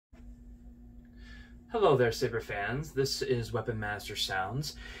Hello there, Saber fans. This is Weapon Master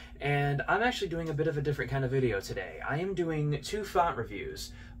Sounds, and I'm actually doing a bit of a different kind of video today. I am doing two font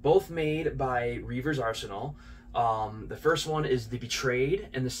reviews, both made by Reaver's Arsenal. The first one is The Betrayed,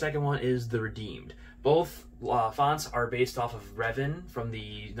 and the second one is The Redeemed. Both fonts are based off of Revan from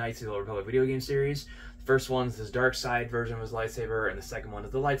the Knights of the Old Republic video game series. The first one's his dark side version of his lightsaber, and the second one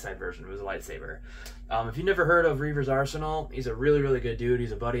is the light side version of his lightsaber. If you've never heard of Reaver's Arsenal, he's a really good dude.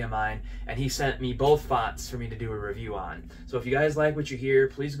 He's a buddy of mine, and he sent me both fonts for me to do a review on. So if you guys like what you hear,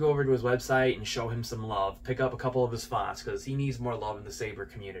 please go over to his website and show him some love. Pick up a couple of his fonts, because he needs more love in the Saber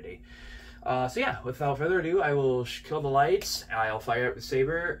community. So yeah, without further ado, I will kill the lights, I'll fire up the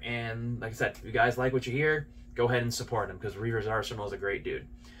Saber, and like I said, if you guys like what you hear, go ahead and support him, because Reaver's Arsenal is a great dude.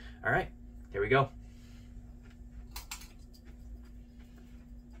 Alright, here we go.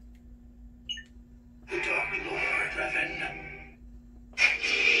 The Dark Lord, Revan.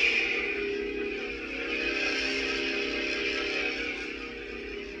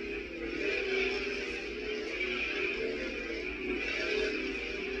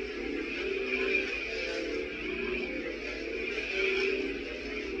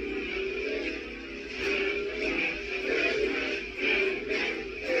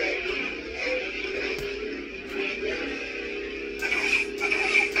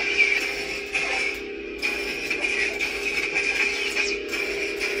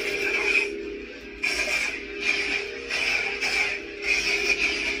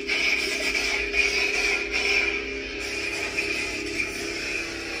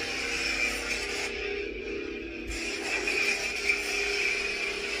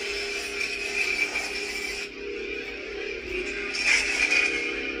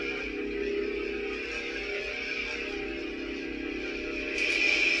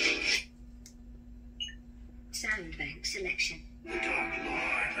 Sound bank selection. The Dark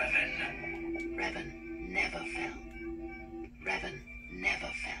Lord, Revan. Revan never fell. Revan never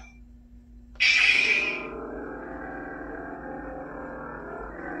fell.